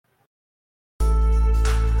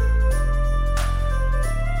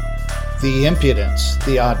The impudence,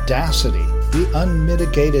 the audacity, the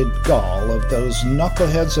unmitigated gall of those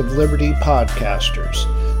knuckleheads of liberty podcasters,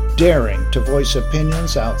 daring to voice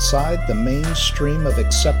opinions outside the mainstream of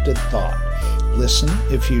accepted thought. Listen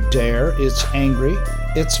if you dare. It's angry,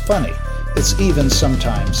 it's funny, it's even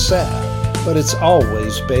sometimes sad, but it's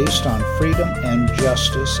always based on freedom and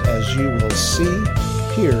justice, as you will see.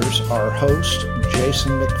 Here's our host,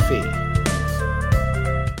 Jason McPhee.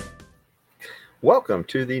 Welcome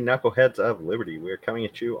to the Knuckleheads of Liberty. We're coming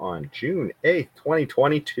at you on June 8th,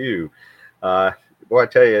 2022. Boy, I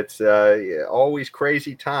tell you, it's always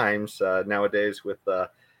crazy times nowadays with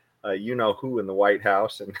you-know-who in the White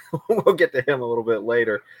House, and we'll get to him a little bit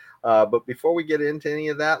later. But before we get into any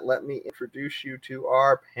of that, let me introduce you to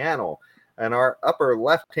our panel. In our upper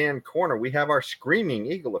left-hand corner, we have our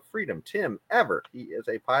screaming eagle of freedom, Tim Ever. He is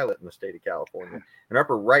a pilot in the state of California. In our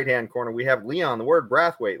upper right-hand corner, we have Leon, the word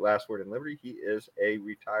Brathwaite, last word in Liberty. He is a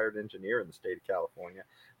retired engineer in the state of California.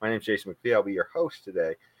 My name is Jason McPhee. I'll be your host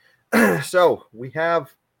today. So we have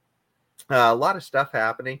a lot of stuff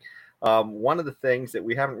happening. One of the things that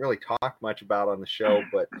we haven't really talked much about on the show,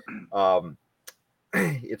 but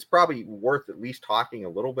it's probably worth at least talking a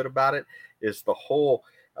little bit about it, is the whole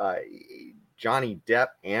Johnny Depp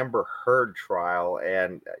Amber Heard trial.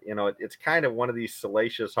 And you know, it's kind of one of these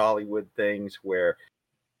salacious Hollywood things where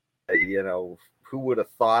who would have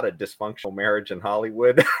thought a dysfunctional marriage in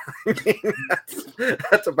Hollywood? I mean,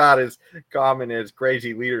 that's about as common as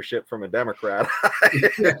crazy leadership from a Democrat. I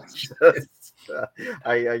guess it's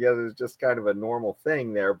just kind of a normal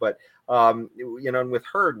thing there. But and with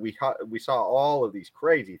Heard, we saw all of these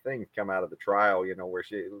crazy things come out of the trial, where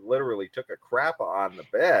she literally took a crap on the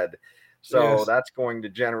bed. So yes, that's going to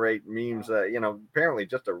generate memes, apparently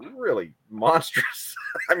just a really monstrous.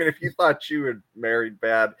 I mean, if you thought you had married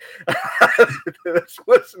bad, this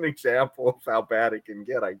was an example of how bad it can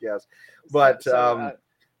get, I guess. But, sorry.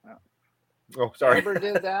 Amber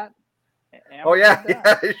did that?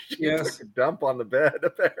 She took a dump on the bed,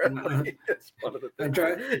 apparently. It's one of the things.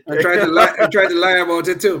 I tried to lie about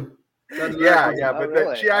it, too. But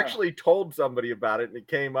really? She actually told somebody about it, and it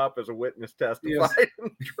came up as a witness testified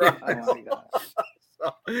in the trial.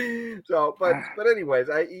 But anyways,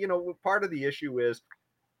 part of the issue is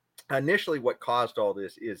initially what caused all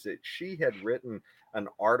this is that she had written an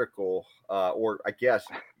article, or I guess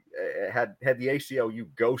had the ACLU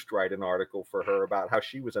ghostwrite an article for her about how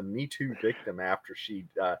she was a Me Too victim after she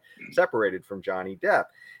separated from Johnny Depp.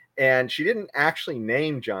 And she didn't actually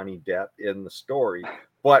name Johnny Depp in the story,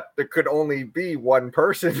 but there could only be one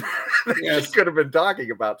person that she could have been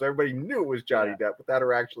talking about. So everybody knew it was Johnny Depp without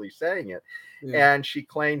her actually saying it. Yeah. And she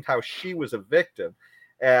claimed how she was a victim.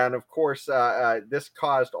 And of course, this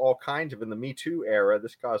caused all kinds of, in the Me Too era,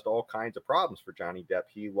 this caused all kinds of problems for Johnny Depp.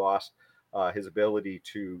 He lost his ability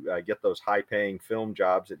to get those high-paying film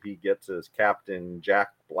jobs that he gets as Captain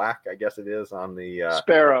Jack Black, I guess it is, on the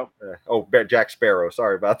Sparrow. Jack Sparrow.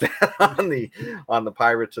 Sorry about that. on the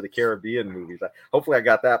Pirates of the Caribbean movies. Hopefully, I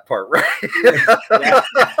got that part right.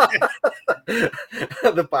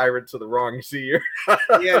 The Pirates of the Wrong Sea.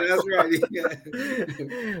 Yeah, that's right.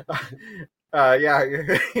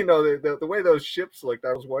 The way those ships looked,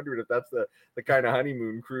 I was wondering if that's the kind of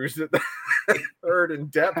honeymoon cruise that Heard and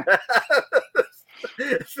Depp had.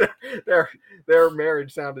 So their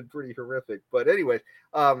marriage sounded pretty horrific. But anyways,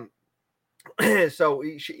 so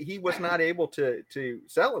he was not able to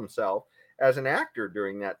sell himself as an actor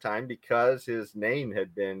during that time because his name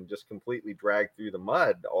had been just completely dragged through the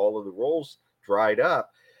mud. All of the roles dried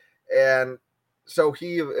up. And so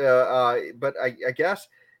he, but I guess,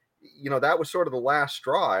 that was sort of the last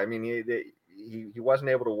straw. I mean, he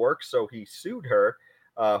wasn't able to work, so he sued her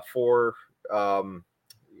for, what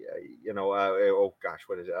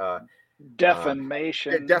is it?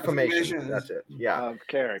 Defamation. Defamation. That's it. Yeah. Of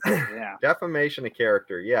character. Yeah. Defamation of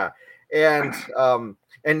character. Yeah. And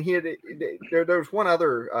he had, there's one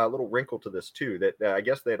other little wrinkle to this too, that I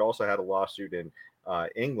guess they'd also had a lawsuit in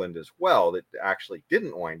England as well that actually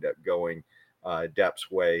didn't wind up going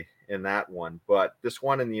Depp's way in that one, but this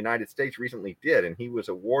one in the United States recently did, and he was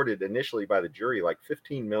awarded initially by the jury like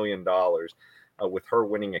 $15 million, with her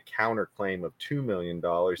winning a counterclaim of $2 million,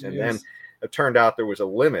 and then it turned out there was a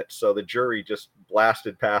limit, so the jury just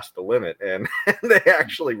blasted past the limit, and they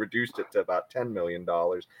actually reduced it to about $10 million.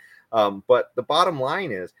 But the bottom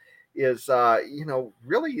line is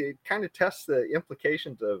really it kind of tests the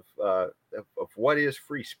implications of what is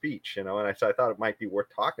free speech, and I thought it might be worth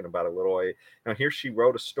talking about a little. Here she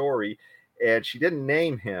wrote a story, and she didn't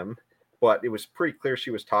name him, but it was pretty clear she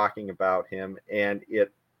was talking about him, and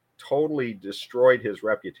it totally destroyed his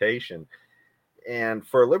reputation. And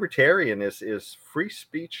for a libertarian, is free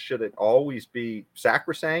speech, should it always be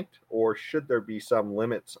sacrosanct, or should there be some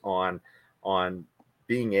limits on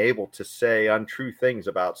being able to say untrue things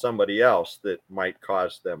about somebody else that might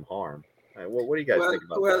cause them harm? What do you guys think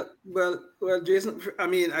about that? Well, Jason. I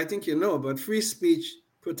mean, I think you know, but free speech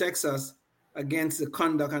protects us against the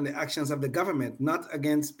conduct and the actions of the government, not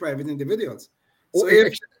against private individuals. So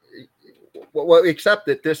well, except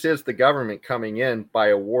that this is the government coming in by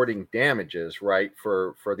awarding damages, right,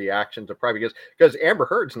 for the actions of private, because Amber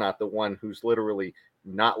Heard's not the one who's literally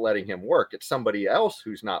not letting him work. It's somebody else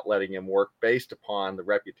who's not letting him work based upon the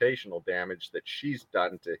reputational damage that she's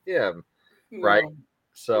done to him, right?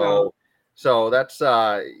 So that's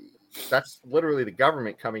literally the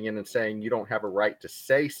government coming in and saying you don't have a right to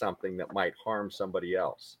say something that might harm somebody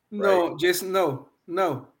else. Right? No, Jason,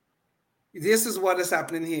 no. This is what is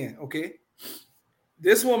happening here, okay?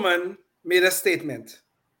 This woman made a statement.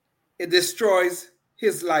 It destroys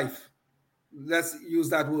his life. Let's use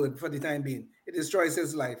that word for the time being. It destroys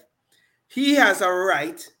his life. He has a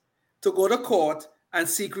right to go to court and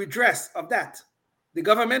seek redress of that. The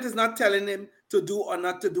government is not telling him to do or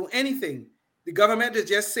not to do anything. The government is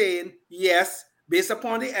just saying, yes, based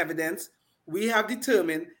upon the evidence, we have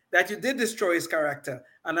determined that you did destroy his character.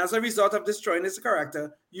 And as a result of destroying his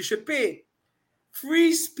character, you should pay.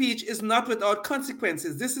 Free speech is not without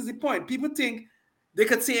consequences. This is the point. People think they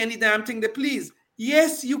could say any damn thing they please.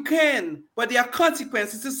 Yes, you can, but there are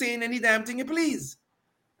consequences to saying any damn thing you please.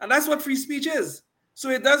 And that's what free speech is. So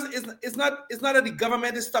it's not that the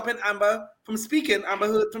government is stopping Amber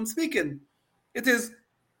Heard from speaking. It is,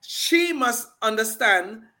 she must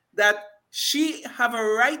understand that she have a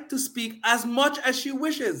right to speak as much as she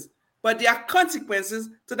wishes, but there are consequences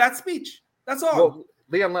to that speech. That's all. Well,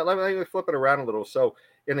 Leon, let me flip it around a little. So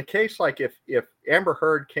in a case like if Amber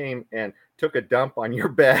Heard came and took a dump on your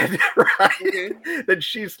bed, right, okay, then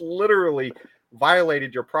she's literally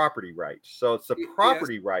violated your property rights. So it's the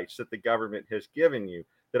property rights that the government has given you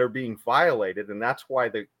that are being violated, and that's why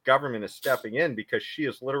the government is stepping in, because she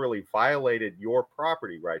has literally violated your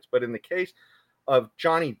property rights. But in the case of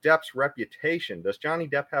Johnny Depp's reputation, does Johnny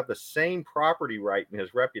Depp have the same property right in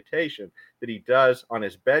his reputation that he does on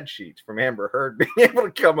his bed sheets from Amber Heard being able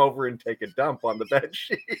to come over and take a dump on the bed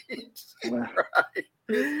sheets?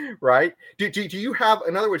 Right? Do you have,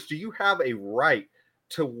 in other words, do you have a right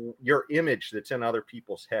to your image that's in other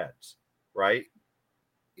people's heads? Right?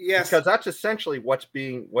 Yes. Because that's essentially what's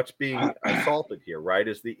being assaulted here, right?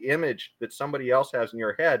 Is the image that somebody else has in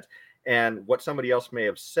your head, and what somebody else may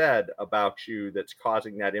have said about you that's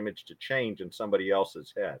causing that image to change in somebody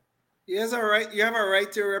else's head. You have a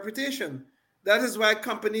right to your reputation. That is why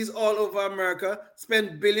companies all over America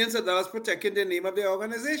spend billions of dollars protecting the name of their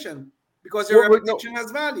organization, because your reputation has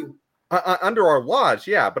value. Under our laws,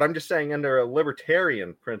 yeah, but I'm just saying under a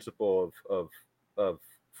libertarian principle of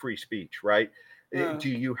free speech, right? Do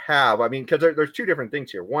you have, I mean, because there's two different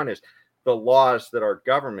things here. One is the laws that our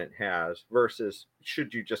government has versus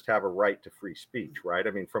should you just have a right to free speech, right?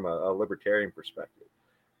 I mean, from a libertarian perspective,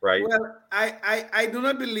 right? Well, I do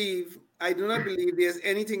not believe there's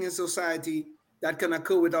anything in society that can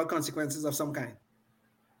occur without consequences of some kind.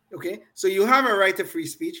 Okay, so you have a right to free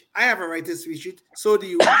speech. I have a right to free speech. So do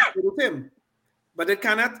you with him. But it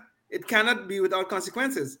cannot be without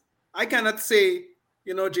consequences. I cannot say,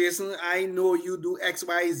 Jason, I know you do X,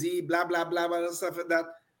 Y, Z, blah, blah, blah, blah, stuff like that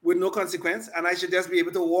with no consequence. And I should just be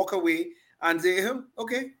able to walk away and say,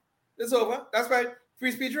 okay, it's over. That's my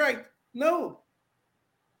free speech right. No.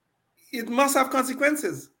 It must have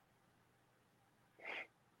consequences.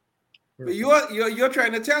 But you're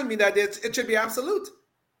trying to tell me that it should be absolute.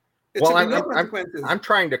 I'm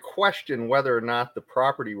trying to question whether or not the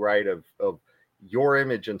property right of your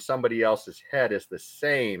image in somebody else's head is the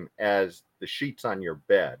same as the sheets on your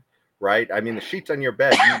bed, right? I mean, the sheets on your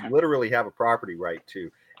bed, you literally have a property right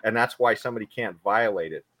to, and that's why somebody can't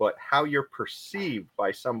violate it. But how you're perceived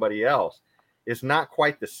by somebody else is not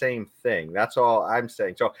quite the same thing. That's all I'm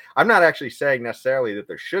saying. So I'm not actually saying necessarily that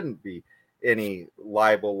there shouldn't be any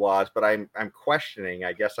libel laws, but I'm questioning.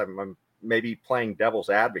 I guess I'm maybe playing devil's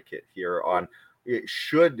advocate here on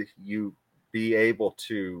should you be able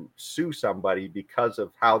to sue somebody because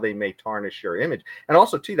of how they may tarnish your image. And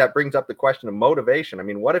also, too, that brings up the question of motivation. I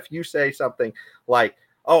mean, what if you say something like,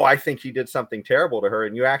 oh, I think he did something terrible to her,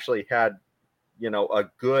 and you actually had, you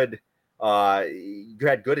had good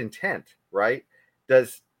intent, right?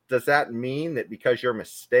 Does that mean that because you're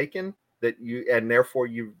mistaken that and therefore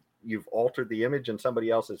you've altered the image in somebody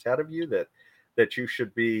else's head of you, that you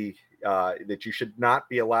should be that you should not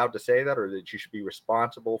be allowed to say that, or that you should be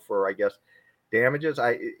responsible for, I guess, damages.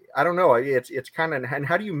 I don't know. It's kind of, and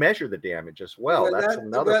how do you measure the damage as well? That's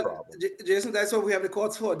another problem. Jason, that's what we have the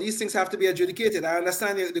courts for. These things have to be adjudicated. I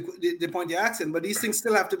understand the point you're asking, but these things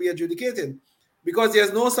still have to be adjudicated because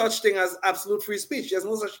there's no such thing as absolute free speech. There's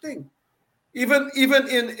no such thing. Even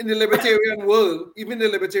in the libertarian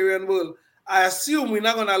world, I assume we're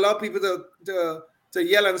not going to allow people to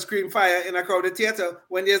yell and scream fire in a crowded theater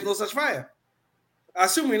when there's no such fire. I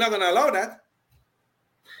assume we're not going to allow that.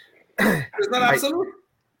 It's not absolute.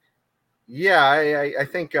 I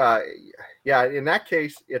think, in that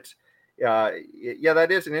case, it's, that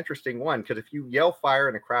is an interesting one, because if you yell fire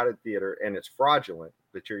in a crowded theater and it's fraudulent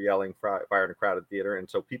that you're yelling fire in a crowded theater, and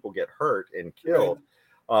so people get hurt and killed,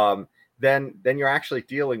 right. Then you're actually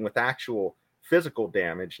dealing with actual physical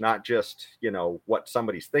damage, not just, what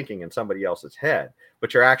somebody's thinking in somebody else's head,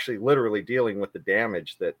 but you're actually literally dealing with the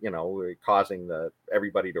damage that, causing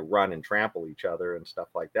everybody to run and trample each other and stuff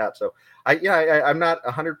like that. So I'm not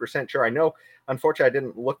 100% sure. I know, unfortunately, I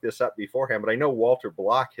didn't look this up beforehand, but I know Walter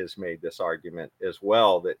Block has made this argument as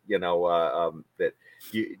well, that, that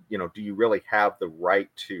do you really have the right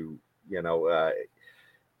to,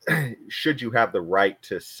 should you have the right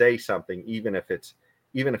to say something, even if it's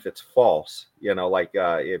false,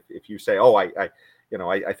 if you say, oh, I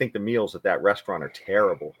think the meals at that restaurant are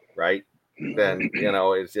terrible, right? Then,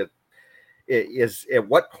 is at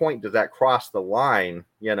what point does that cross the line,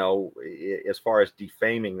 as far as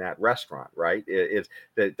defaming that restaurant, right?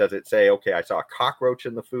 Does it say, okay, I saw a cockroach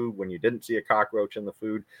in the food when you didn't see a cockroach in the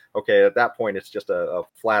food? Okay, at that point, it's just a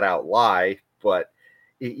flat out lie. But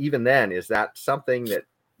even then, is that something that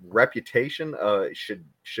reputation should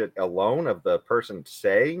alone of the person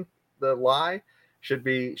saying the lie should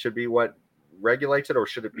be what regulates it, or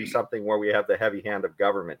should it be something where we have the heavy hand of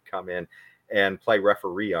government come in and play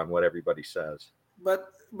referee on what everybody says? But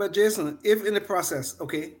Jason, if in the process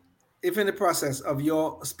of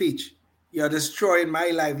your speech you're destroying my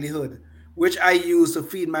livelihood, which I use to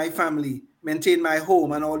feed my family, maintain my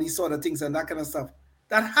home, and all these sort of things and that kind of stuff,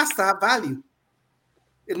 that has to have value.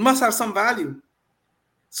 It must have some value.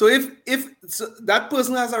 So if that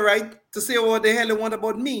person has a right to say what the hell they want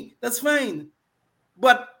about me, that's fine.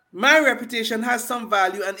 But my reputation has some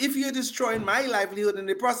value, and if you're destroying my livelihood in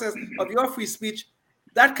the process of your free speech,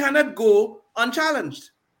 that cannot go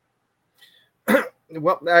unchallenged.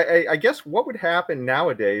 Well, I guess what would happen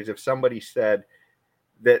nowadays if somebody said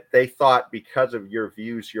that they thought because of your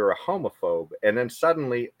views you're a homophobe, and then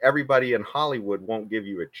suddenly everybody in Hollywood won't give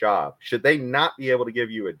you a job? Should they not be able to give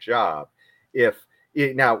you a job if...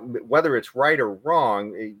 Now, whether it's right or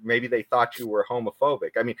wrong, maybe they thought you were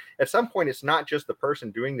homophobic. I mean, at some point, it's not just the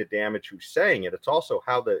person doing the damage who's saying it. It's also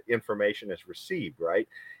how the information is received, right?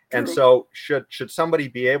 And so should somebody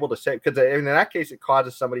be able to say, because in that case, it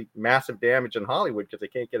causes somebody massive damage in Hollywood because they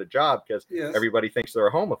can't get a job because everybody thinks they're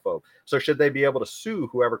a homophobe. So should they be able to sue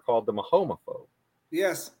whoever called them a homophobe?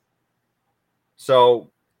 Yes. So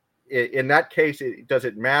in that case, does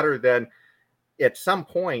it matter then at some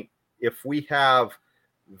point, if we have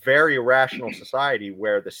very irrational society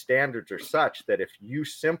where the standards are such that if you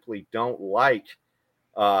simply don't like,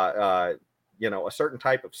 a certain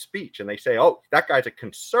type of speech, and they say, oh, that guy's a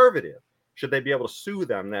conservative, should they be able to sue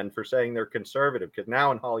them then for saying they're conservative? Because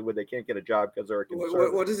now in Hollywood, they can't get a job because they're a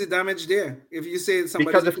conservative. What is the damage there? If you say somebody,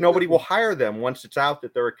 because if nobody will hire them once it's out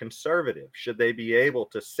that they're a conservative, should they be able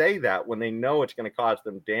to say that when they know it's going to cause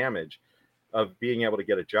them damage of being able to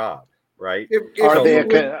get a job, right?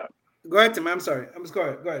 Go ahead, Tim. I'm sorry. Go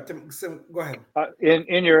ahead, Tim. Go ahead.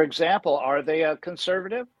 In your example, are they a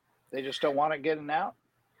conservative? They just don't want it getting out?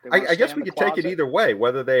 I guess we could take it either way,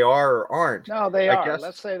 whether they are or aren't. No, they are.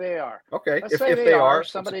 Let's say they are. Okay. Let's say they are.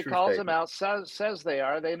 Somebody calls them out, says they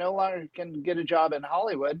are. They no longer can get a job in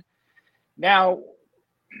Hollywood. Now,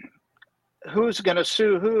 who's going to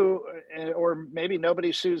sue who? Or maybe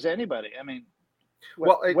nobody sues anybody. I mean,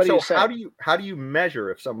 how do you measure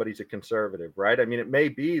if somebody's a conservative, right? I mean, it may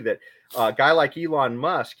be that a guy like Elon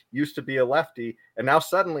Musk used to be a lefty, and now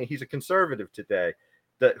suddenly he's a conservative today.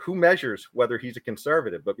 Who measures whether he's a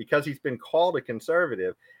conservative? But because he's been called a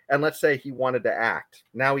conservative, and let's say he wanted to act,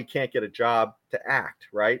 now he can't get a job to act,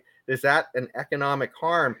 right? Is that an economic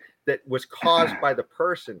harm that was caused by the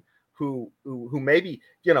person who maybe,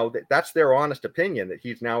 that's their honest opinion that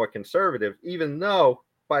he's now a conservative, even though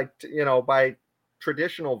by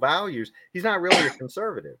traditional values, he's not really a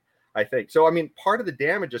conservative, I think. So, I mean, part of the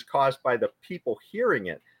damage is caused by the people hearing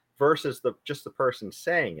it versus just the person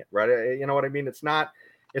saying it, right? You know what I mean? It's not,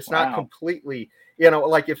 It's not completely,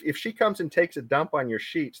 like if she comes and takes a dump on your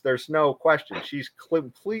sheets, there's no question. She's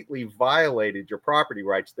completely violated your property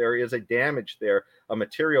rights. There is a damage there, a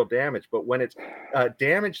material damage. But when it's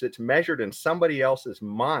damage that's measured in somebody else's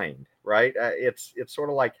mind, right? It's sort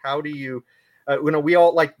of like, how do you, we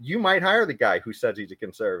all, like, you might hire the guy who says he's a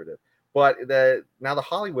conservative, but now the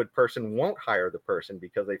Hollywood person won't hire the person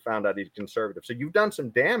because they found out he's conservative. So you've done some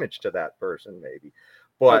damage to that person, maybe.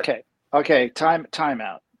 But okay, time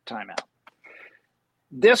out.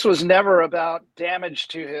 This was never about damage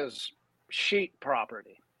to his sheet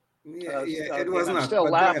property. It was not. I'm still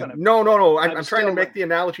laughing. No. I'm trying to make the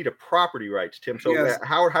analogy to property rights, Tim. So yes.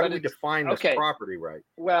 How do we define this property right?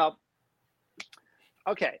 Well,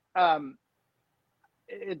 okay.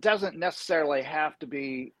 It doesn't necessarily have to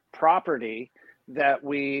be property that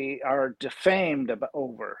we are defamed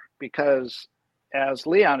over, because as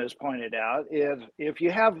Leon has pointed out, if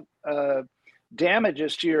you have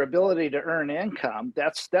damages to your ability to earn income,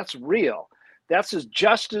 that's real. That's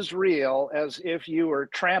just as real as if you were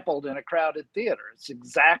trampled in a crowded theater. It's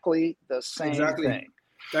exactly the same thing.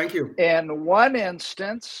 Thank you. In one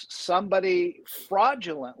instance, somebody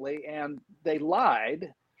fraudulently, and they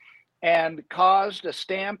lied and caused a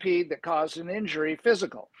stampede that caused an injury,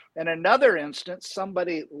 physical. In another instance,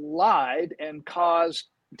 somebody lied and caused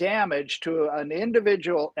damage to an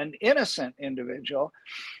individual, an innocent individual,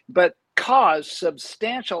 but caused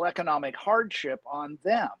substantial economic hardship on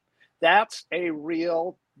them. That's a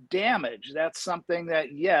real damage. That's something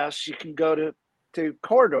that, yes, you can go to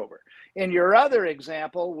court over. In your other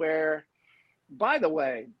example, where, by the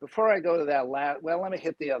way, before I go to that let me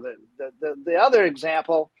hit the other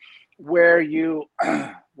example where you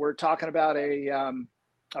were talking about a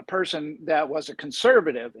person that was a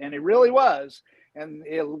conservative, and he really was, and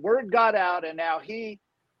word got out, and now he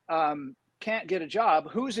can't get a job.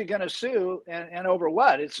 Who's he going to sue, and over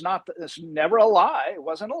what? It's never a lie. It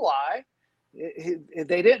wasn't a lie.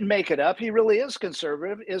 They didn't make it up. He really is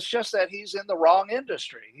conservative. It's just that he's in the wrong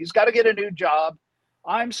industry. He's got to get a new job.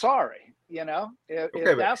 I'm sorry.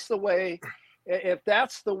 If that's the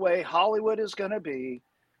way Hollywood is going to be,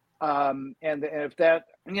 and if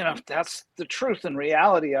that's the truth and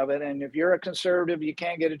reality of it, and if you're a conservative, you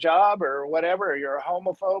can't get a job or whatever, or you're a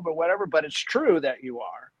homophobe or whatever, but it's true that you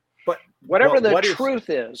are. But whatever the truth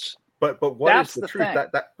is. But what is the truth?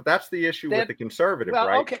 That's the issue with the conservative,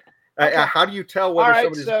 right? Okay. How do you tell whether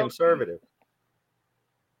somebody's a conservative?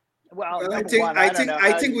 Well, I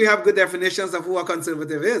think we have good definitions of who a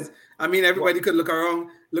conservative is. I mean, everybody could look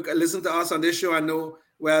around, listen to us on this show and know,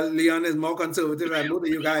 well, Leon is more conservative. I know that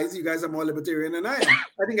you guys are more libertarian than I am.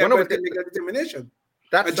 I think everybody can make that determination.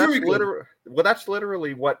 That's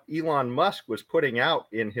literally what Elon Musk was putting out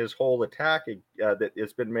in his whole attack that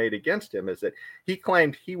has been made against him, is that he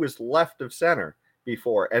claimed he was left of center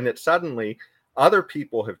before, and that suddenly other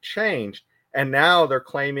people have changed, and now they're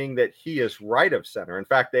claiming that he is right of center. In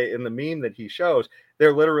fact, in the meme that he shows,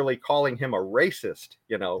 they're literally calling him a racist.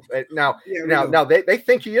 Now they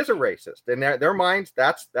think he is a racist. In their minds,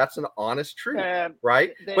 that's an honest truth,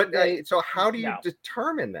 right? So how do you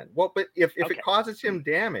determine then? Well, but if it causes him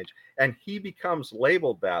damage and he becomes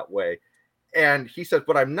labeled that way, and he says,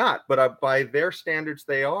 "But I'm not," but by their standards,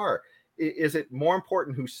 they are. Is it more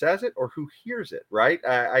important who says it or who hears it? Right?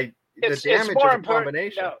 The damage is a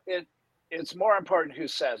combination. No, it's more important who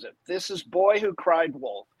says it. This is boy who cried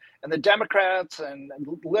wolf. And the Democrats and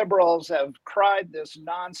liberals have cried this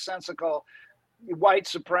nonsensical white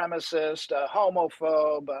supremacist,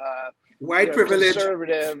 homophobe, white privilege,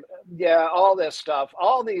 conservative, all this stuff,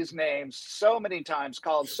 all these names so many times,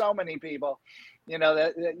 called so many people.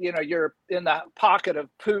 You're in the pocket of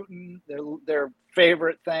Putin, their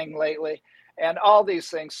favorite thing lately, and all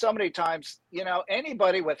these things so many times.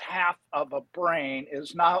 Anybody with half of a brain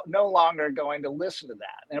is no longer going to listen to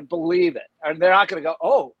that and believe it, and they're not going to go,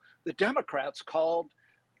 "Oh, the Democrats called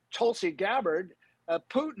Tulsi Gabbard a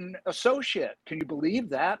Putin associate. Can you believe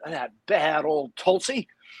that? That bad old Tulsi?"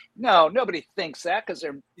 No, nobody thinks that, because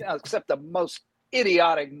they're except the most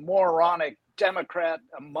idiotic, moronic Democrat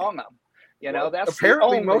among them. That's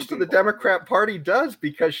apparently most people. Of the Democrat Party does,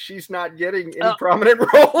 because she's not getting any prominent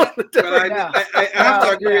role in the Democrat. Well, I have to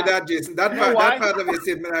agree with that, Jason. That part of your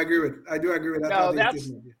statement, I agree with. I do agree with that part of your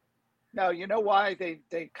statement. No, you know why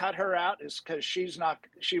they cut her out is because she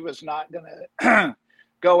was not going to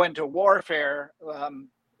go into warfare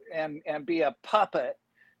and be a puppet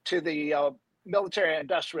to the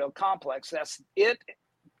military-industrial complex. That's it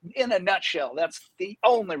in a nutshell. That's the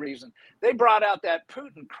only reason. They brought out that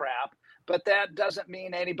Putin crap, but that doesn't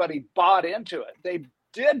mean anybody bought into it. They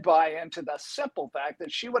did buy into the simple fact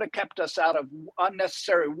that she would have kept us out of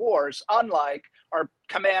unnecessary wars, unlike our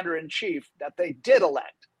commander-in-chief that they did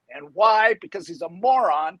elect. And why? Because he's a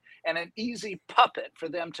moron and an easy puppet for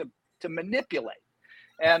them to manipulate.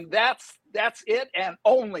 And that's it and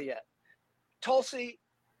only it. Tulsi,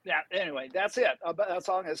 yeah, anyway, that's it. That's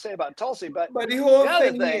all I'm going to say about Tulsi. But the whole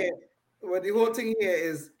thing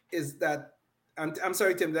here is that, I'm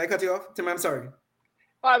sorry, Tim, did I cut you off? Tim, I'm sorry.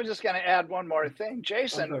 I was just going to add one more thing.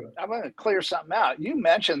 Jason, I'm going to clear something out. You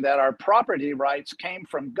mentioned that our property rights came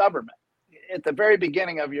from government at the very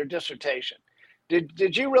beginning of your dissertation.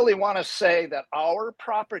 Did you really want to say that our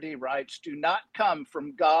property rights do not come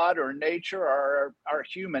from God or nature or our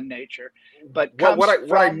human nature, but comes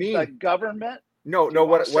from the government? No.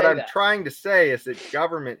 What I'm trying to say is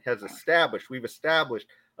that we've established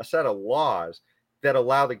a set of laws that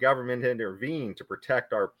allow the government to intervene to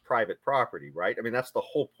protect our private property, right? I mean, that's the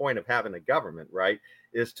whole point of having a government, right?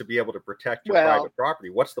 Is to be able to protect your private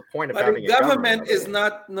property. What's the point of having a government? Is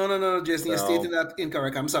not, no, Jason, you're stating that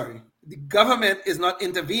incorrect. I'm sorry. The government is not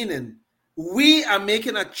intervening. We are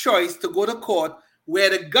making a choice to go to court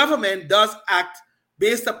where the government does act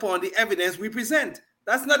based upon the evidence we present.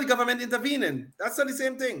 That's not the government intervening. That's not the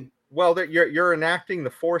same thing. Well, you're enacting the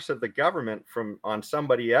force of the government on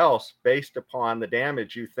somebody else based upon the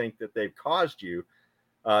damage you think that they've caused you.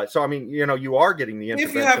 So I mean, you are getting the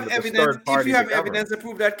intervention of this third party. If you have evidence to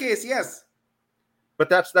prove that case, yes. But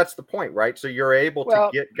that's the point, right? So you're able to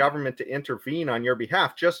get government to intervene on your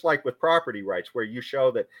behalf, just like with property rights, where you show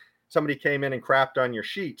that somebody came in and crapped on your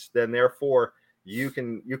sheets, then therefore you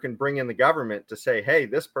can bring in the government to say, hey,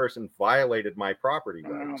 this person violated my property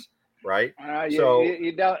rights. Right.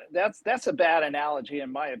 That's a bad analogy,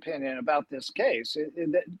 in my opinion, about this case.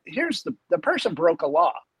 Here's the person broke a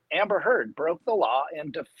law. Amber Heard broke the law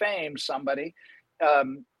and defamed somebody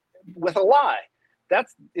with a lie.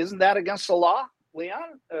 Isn't that against the law,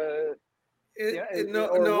 Leon?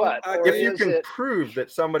 If you can prove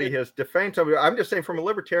that somebody has defamed somebody, I'm just saying from a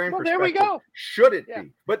libertarian perspective, there we go. Should it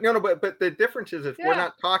be? But but the difference is if we're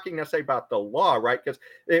not talking necessarily about the law, right? Because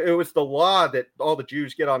it was the law that all the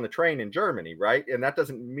Jews get on the train in Germany, right? And that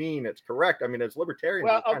doesn't mean it's correct. I mean, as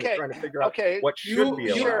libertarians, we're trying to figure out what should be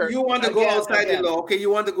allowed. You want to go outside the law, okay?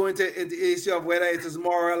 You want to go into the issue of whether it is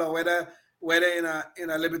moral or whether in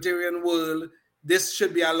a libertarian world this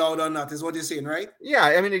should be allowed or not, is what you're saying, right? Yeah,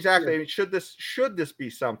 I mean, exactly. Yeah. I mean, should this be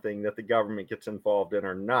something that the government gets involved in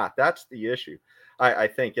or not? That's the issue, I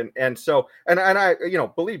think. And so I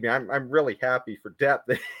believe me, I'm really happy for Depp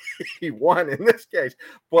that he won in this case.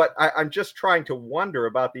 But I'm just trying to wonder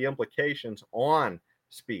about the implications on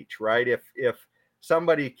speech, right? If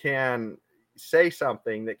somebody can say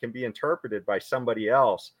something that can be interpreted by somebody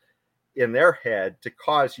else in their head to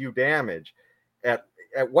cause you damage, at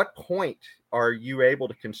what point are you able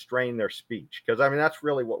to constrain their speech? Because I mean, that's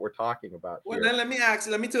really what we're talking about here. Well, then let me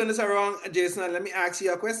turn this around, Jason, and let me ask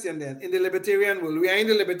you a question then. In the libertarian world, we are in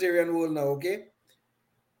the libertarian world now, okay?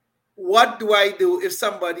 What do I do if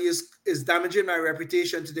somebody is damaging my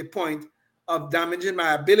reputation to the point of damaging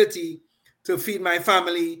my ability to feed my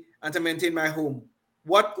family and to maintain my home?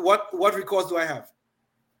 What recourse do I have?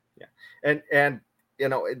 Yeah. And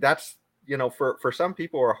that's, for some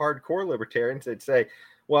people who are hardcore libertarians, they'd say,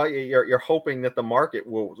 well, you're hoping that the market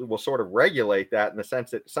will sort of regulate that in the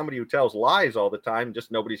sense that somebody who tells lies all the time, just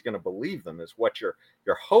nobody's going to believe them, is what you're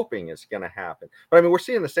hoping is going to happen. But I mean, we're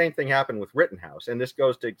seeing the same thing happen with Rittenhouse. And this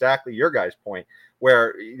goes to exactly your guys' point,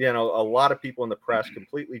 where, a lot of people in the press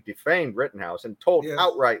completely defamed Rittenhouse and told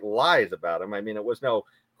outright lies about him. I mean, it was no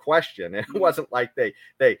question. It wasn't like they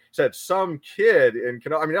said some kid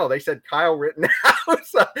they said Kyle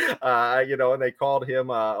Rittenhouse, and they called him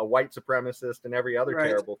a white supremacist and every other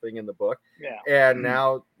terrible thing in the book. Yeah. And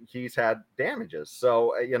now he's had damages,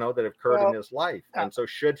 so that have occurred in his life. And so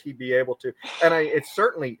should he be able to? And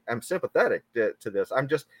I'm sympathetic to this. I'm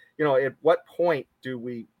just, at what point do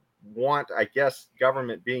we want, I guess,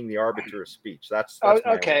 government being the arbiter of speech? That's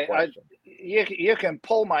okay. You can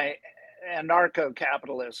pull my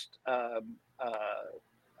anarcho-capitalist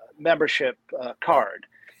membership card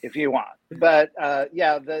if you want, but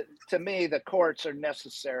to me the courts are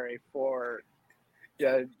necessary for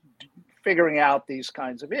figuring out these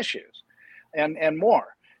kinds of issues and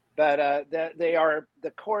more. But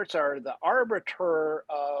the courts are the arbiter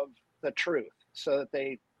of the truth, so that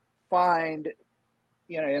they find,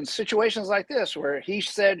 in situations like this where he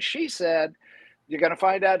said, she said, you're going to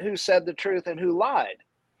find out who said the truth and who lied.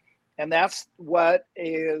 And that's what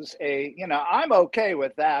is I'm okay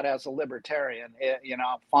with that as a libertarian.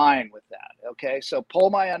 I'm fine with that. Okay. So pull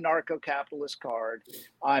my anarcho-capitalist card.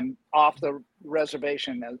 I'm off the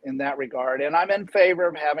reservation in that regard. And I'm in favor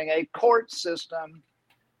of having a court system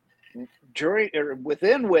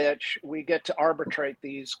within which we get to arbitrate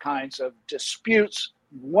these kinds of disputes,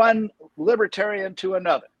 one libertarian to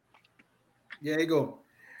another. There you go.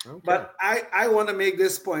 Okay. But I want to make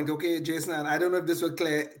this point, okay, Jason, and I don't know if this will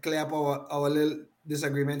clear up our little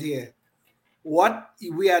disagreement here. What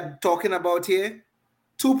we are talking about here,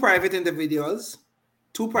 two private individuals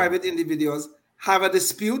have a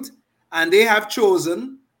dispute, and they have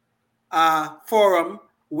chosen a forum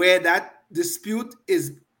where that dispute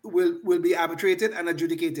will be arbitrated and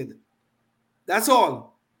adjudicated. That's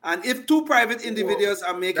all. And if two private individuals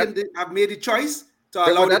have made the choice to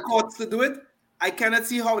allow the courts to do it, I cannot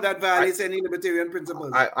see how that violates any libertarian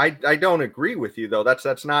principles. I don't agree with you, though.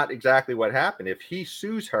 That's not exactly what happened. If he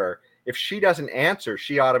sues her, if she doesn't answer,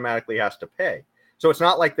 she automatically has to pay. So it's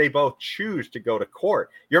not like they both choose to go to court.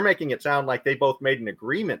 You're making it sound like they both made an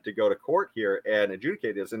agreement to go to court here and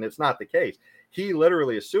adjudicate this, and it's not the case. He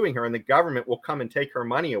literally is suing her, and the government will come and take her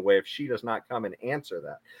money away if she does not come and answer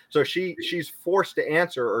that. So she's forced to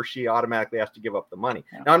answer, or she automatically has to give up the money.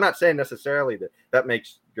 Yeah. Now, I'm not saying necessarily that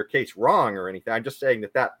makes your case wrong or anything. I'm just saying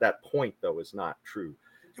that point, though, is not true.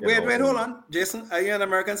 Wait, hold on. Jason, are you an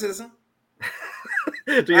American citizen?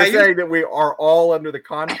 So you're saying that we are all under the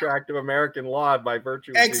contract of American law by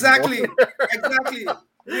virtue of exactly.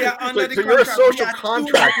 We are under the contract. You're a social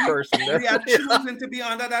contract person. We are choosing to be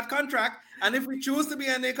under that contract, and if we choose to be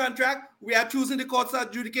under the contract, we are choosing the courts to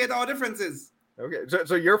adjudicate our differences. Okay,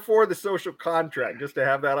 so you're for the social contract, just to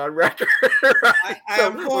have that on record. Right? I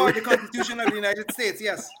am for the Constitution of the United States.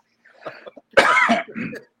 Yes.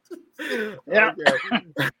 Yeah. Okay.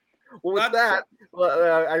 Well, with that,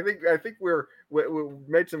 I think we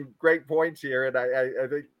made some great points here, and I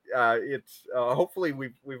think it's hopefully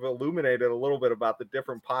we've illuminated a little bit about the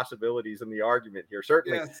different possibilities in the argument here.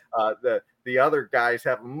 Certainly, yes. The other guys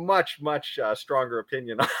have much stronger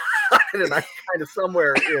opinion on it, and I'm kind of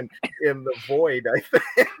somewhere in the void, I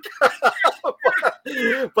think.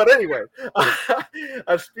 but anyway,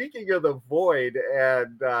 speaking of the void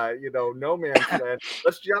and no man's land,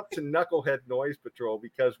 let's jump to Knucklehead Noise Patrol,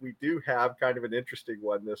 because we do have kind of an interesting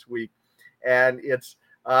one this week, and it's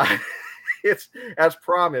as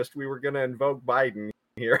promised. We were going to invoke Biden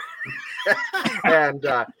here, and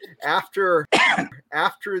after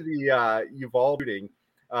the Uvalde shooting.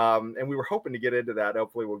 And we were hoping to get into that.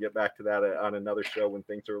 Hopefully we'll get back to that on another show when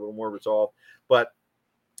things are a little more resolved. But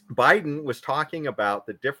Biden was talking about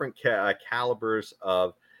the different calibers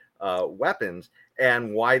of weapons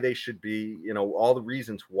and why they should be, all the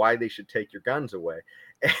reasons why they should take your guns away.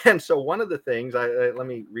 And so one of the things, let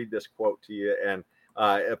me read this quote to you. And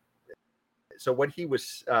so what he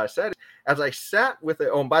was said, as I sat with it.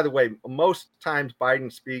 Oh, and by the way, most times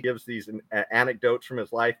Biden gives these anecdotes from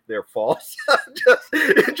his life. They're false,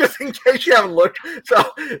 just in case you haven't looked.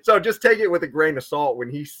 So just take it with a grain of salt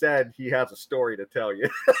when he said he has a story to tell you.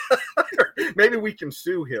 Maybe we can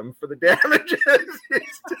sue him for the damages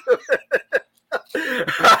he's doing.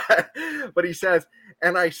 But he says,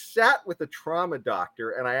 and I sat with a trauma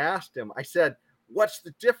doctor and I asked him, I said, what's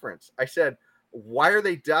the difference? I said, why are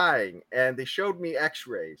they dying? And they showed me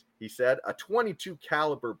x-rays. He said, a 22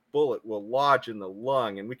 caliber bullet will lodge in the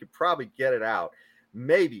lung and we could probably get it out.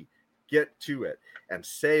 Maybe get to it and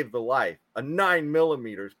save the life. A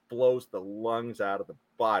 9mm blows the lungs out of the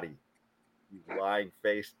body. You lying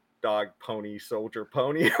face, dog, pony, soldier,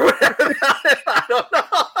 pony, or whatever that is. I don't know.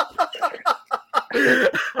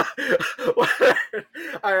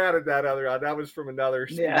 I added that other on. That was from another.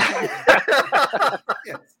 Yeah.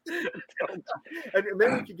 And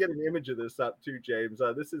maybe we could get an image of this up too, James.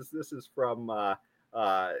 This is from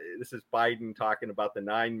this is Biden talking about the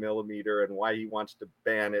 9mm and why he wants to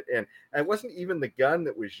ban it. And it wasn't even the gun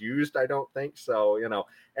that was used, I don't think so.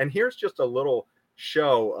 And here's just a little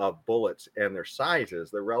show of bullets and their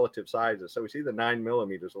sizes, their relative sizes. So we see the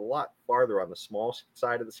 9mm a lot farther on the small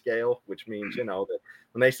side of the scale, which means that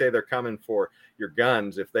when they say they're coming for your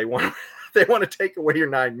guns, if they want to take away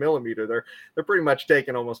your 9mm, they're pretty much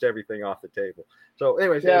taking almost everything off the table. So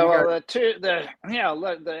anyways, the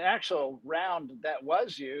actual round that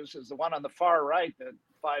was used is the one on the far right, the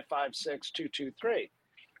 5.56 .223.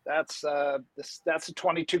 That's a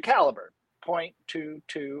 22 caliber.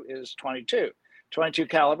 .22 is 22. 22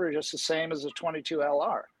 caliber is just the same as a 22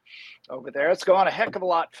 LR. Over there, it's going a heck of a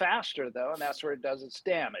lot faster, though, and that's where it does its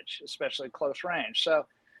damage, especially close range. So,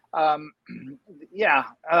 the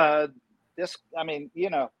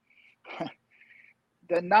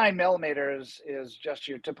 9mm is just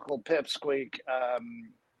your typical pipsqueak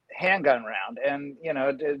handgun round, and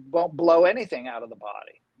it won't blow anything out of the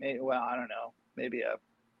body. Well, I don't know,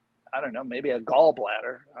 maybe a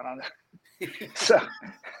gallbladder. I don't know.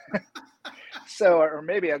 So, or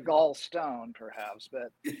maybe a gallstone, perhaps.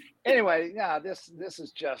 But anyway, yeah, this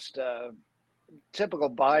is just typical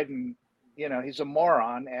Biden. You know, he's a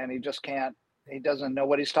moron, and he just can't. He doesn't know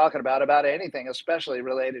what he's talking about anything, especially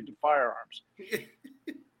related to firearms.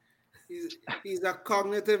 He's a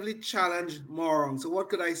cognitively challenged moron. So what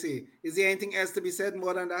could I say? Is there anything else to be said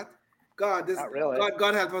more than that? Not really.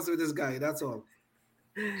 God help us with this guy. That's all.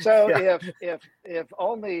 So if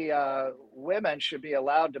only women should be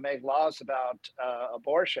allowed to make laws about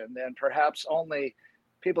abortion, then perhaps only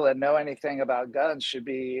people that know anything about guns should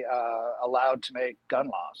be allowed to make gun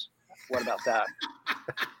laws. What about that?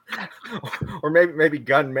 Or maybe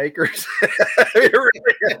gun makers.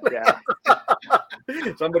 Yeah.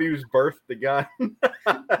 Somebody who's birthed the gun.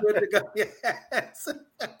 Yes.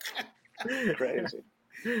 Crazy.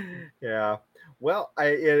 Yeah. Well,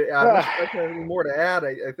 I don't have any more to add.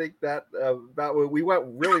 I think that we went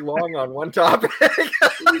really long on one topic.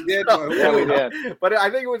 We did. Yeah, we did. But I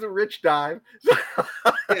think it was a rich dive.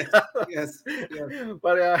 Yes.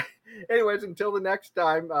 But anyways, until the next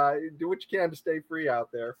time, do what you can to stay free out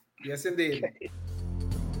there. Yes, indeed. Okay.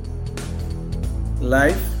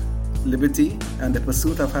 Life, liberty, and the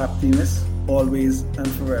pursuit of happiness, always and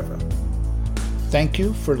forever. Thank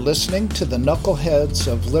you for listening to the Knuckleheads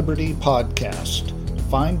of Liberty podcast.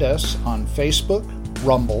 Find us on Facebook,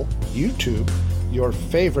 Rumble, YouTube, your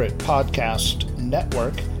favorite podcast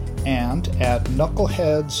network, and at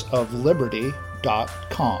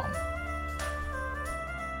knuckleheadsofliberty.com.